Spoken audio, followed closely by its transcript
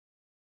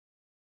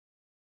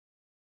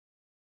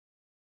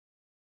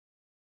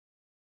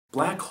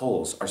Black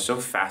holes are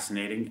so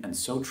fascinating and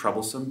so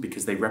troublesome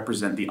because they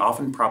represent the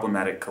often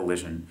problematic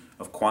collision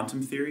of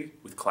quantum theory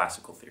with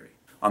classical theory.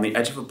 On the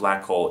edge of a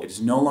black hole, it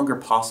is no longer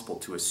possible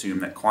to assume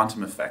that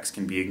quantum effects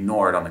can be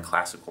ignored on the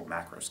classical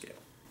macro scale.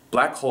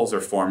 Black holes are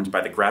formed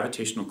by the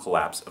gravitational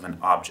collapse of an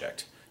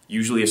object,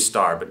 usually a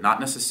star, but not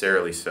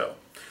necessarily so.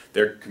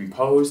 They're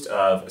composed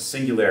of a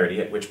singularity,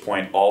 at which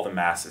point all the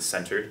mass is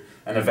centered,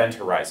 an event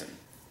horizon.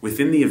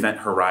 Within the event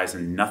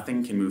horizon,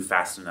 nothing can move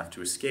fast enough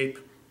to escape,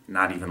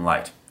 not even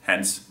light.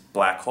 Hence,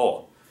 black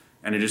hole.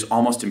 And it is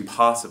almost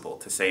impossible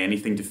to say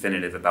anything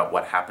definitive about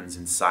what happens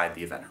inside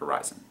the event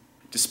horizon.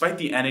 Despite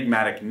the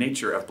enigmatic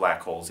nature of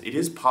black holes, it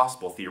is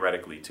possible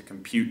theoretically to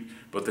compute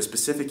both the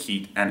specific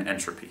heat and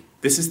entropy.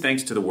 This is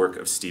thanks to the work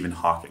of Stephen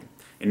Hawking.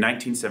 In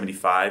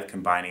 1975,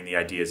 combining the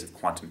ideas of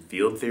quantum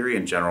field theory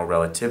and general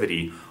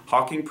relativity,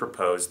 Hawking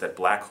proposed that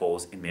black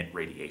holes emit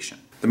radiation.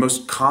 The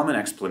most common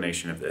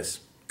explanation of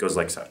this goes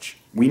like such.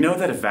 We know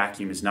that a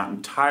vacuum is not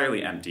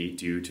entirely empty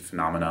due to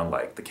phenomena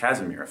like the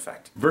Casimir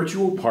effect.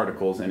 Virtual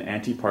particles and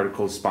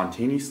antiparticles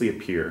spontaneously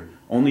appear,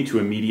 only to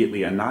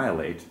immediately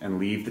annihilate and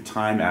leave the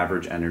time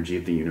average energy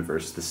of the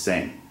universe the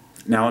same.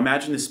 Now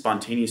imagine this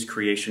spontaneous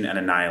creation and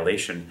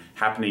annihilation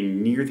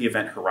happening near the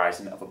event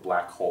horizon of a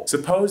black hole.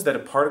 Suppose that a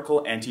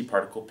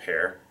particle-antiparticle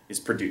pair is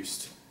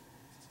produced.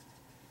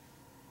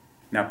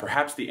 Now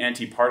perhaps the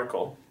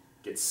antiparticle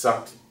gets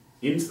sucked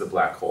into the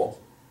black hole,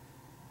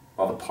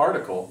 while the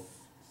particle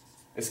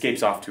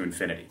escapes off to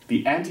infinity.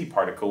 The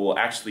antiparticle will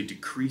actually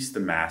decrease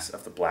the mass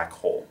of the black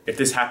hole. If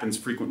this happens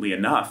frequently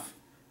enough,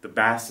 the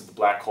mass of the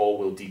black hole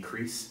will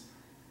decrease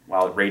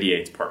while it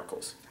radiates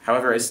particles.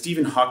 However, as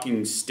Stephen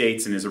Hawking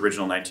states in his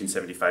original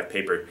 1975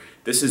 paper,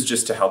 this is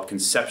just to help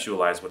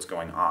conceptualize what's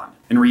going on.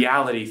 In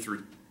reality,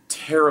 through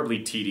terribly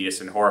tedious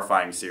and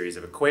horrifying series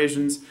of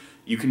equations,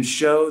 you can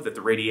show that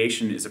the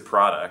radiation is a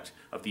product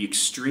of the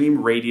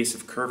extreme radius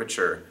of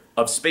curvature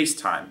of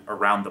space-time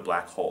around the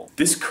black hole.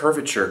 This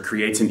curvature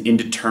creates an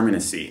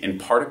indeterminacy in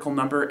particle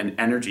number and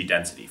energy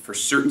density for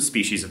certain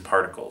species of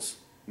particles,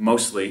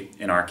 mostly,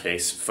 in our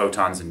case,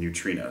 photons and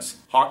neutrinos.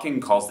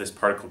 Hawking calls this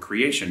particle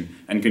creation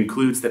and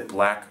concludes that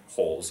black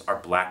holes are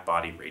black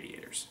body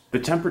radiators. The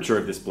temperature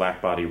of this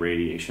black body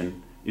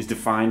radiation is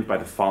defined by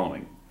the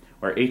following,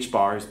 where h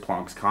bar is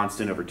Planck's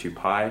constant over 2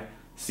 pi,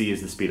 c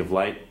is the speed of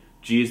light,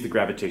 g is the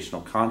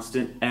gravitational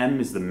constant, m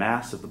is the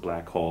mass of the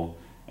black hole,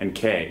 and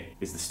k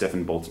is the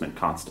Stefan-Boltzmann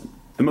constant.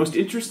 The most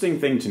interesting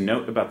thing to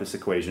note about this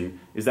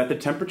equation is that the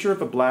temperature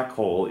of a black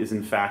hole is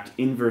in fact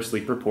inversely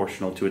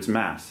proportional to its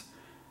mass.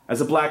 As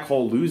a black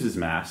hole loses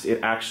mass, it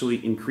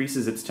actually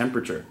increases its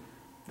temperature.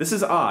 This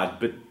is odd,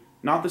 but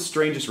not the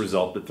strangest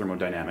result that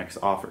thermodynamics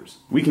offers.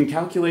 We can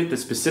calculate the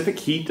specific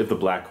heat of the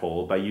black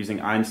hole by using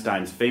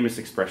Einstein's famous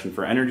expression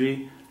for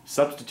energy,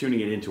 substituting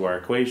it into our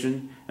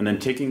equation, and then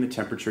taking the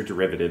temperature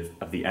derivative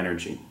of the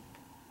energy.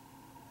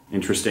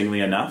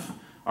 Interestingly enough,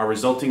 our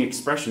resulting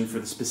expression for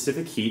the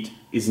specific heat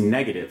is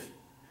negative.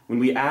 When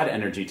we add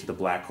energy to the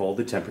black hole,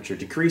 the temperature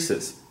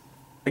decreases.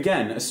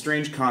 Again, a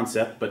strange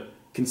concept, but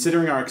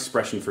considering our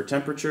expression for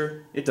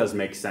temperature, it does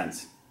make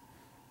sense.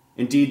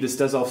 Indeed, this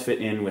does all fit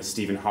in with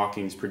Stephen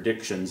Hawking's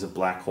predictions of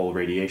black hole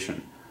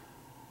radiation.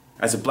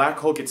 As a black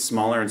hole gets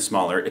smaller and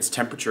smaller, its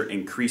temperature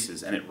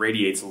increases and it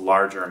radiates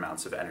larger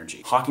amounts of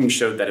energy. Hawking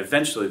showed that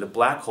eventually the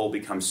black hole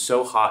becomes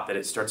so hot that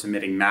it starts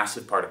emitting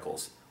massive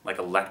particles, like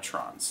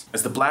electrons.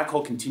 As the black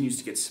hole continues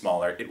to get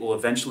smaller, it will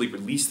eventually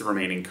release the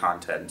remaining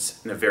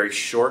contents in a very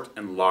short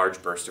and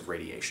large burst of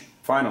radiation.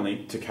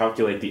 Finally, to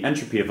calculate the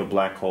entropy of a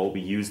black hole, we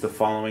use the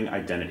following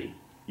identity.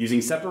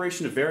 Using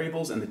separation of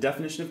variables and the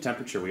definition of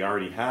temperature we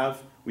already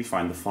have, we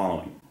find the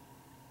following.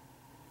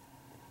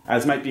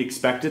 As might be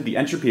expected, the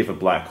entropy of a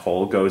black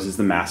hole goes as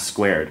the mass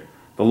squared.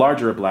 The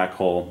larger a black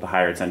hole, the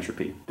higher its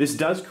entropy. This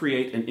does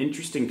create an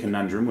interesting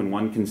conundrum when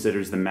one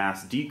considers the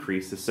mass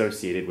decrease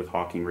associated with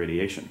Hawking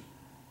radiation.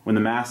 When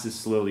the mass is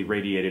slowly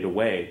radiated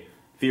away,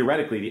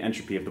 theoretically the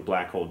entropy of the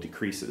black hole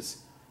decreases.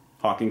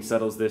 Hawking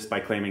settles this by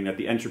claiming that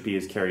the entropy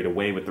is carried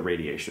away with the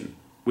radiation,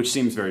 which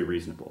seems very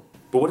reasonable.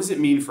 But what does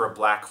it mean for a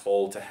black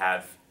hole to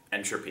have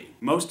entropy?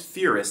 Most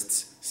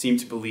theorists seem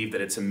to believe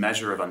that it's a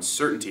measure of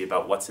uncertainty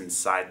about what's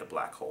inside the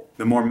black hole.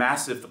 The more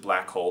massive the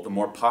black hole, the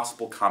more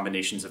possible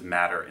combinations of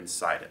matter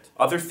inside it.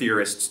 Other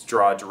theorists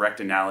draw a direct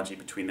analogy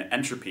between the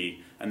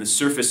entropy and the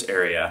surface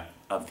area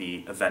of the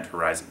event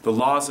horizon. The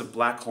laws of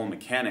black hole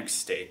mechanics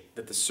state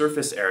that the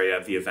surface area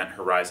of the event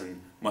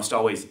horizon must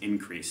always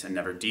increase and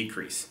never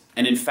decrease.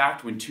 And in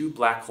fact, when two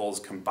black holes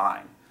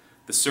combine,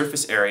 the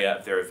surface area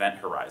of their event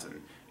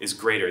horizon is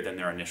greater than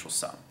their initial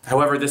sum.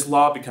 However, this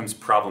law becomes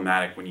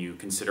problematic when you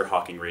consider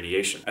Hawking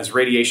radiation. As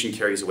radiation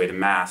carries away the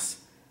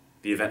mass,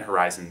 the event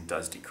horizon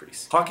does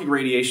decrease. Hawking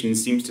radiation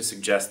seems to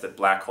suggest that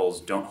black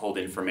holes don't hold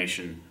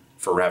information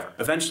forever.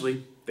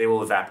 Eventually, they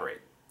will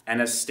evaporate,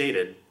 and as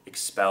stated,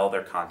 expel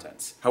their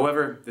contents.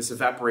 However, this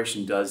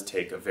evaporation does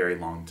take a very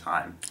long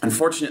time.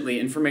 Unfortunately,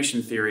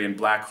 information theory and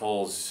black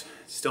holes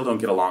still don't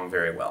get along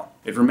very well.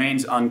 It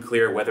remains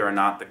unclear whether or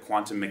not the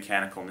quantum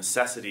mechanical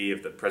necessity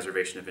of the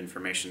preservation of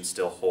information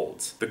still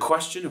holds. The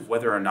question of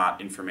whether or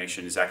not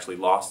information is actually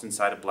lost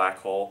inside a black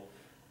hole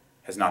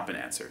has not been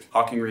answered.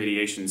 Hawking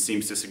radiation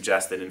seems to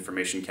suggest that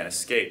information can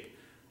escape,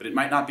 but it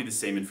might not be the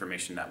same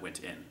information that went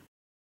in.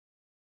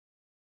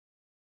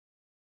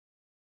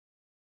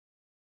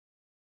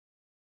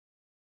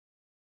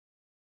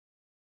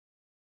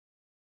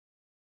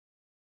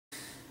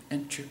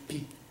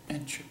 Entropy,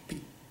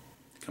 entropy.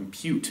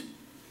 Compute.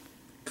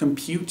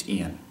 Compute,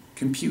 Ian.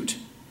 Compute.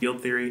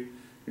 Field theory?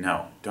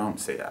 No, don't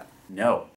say that. No.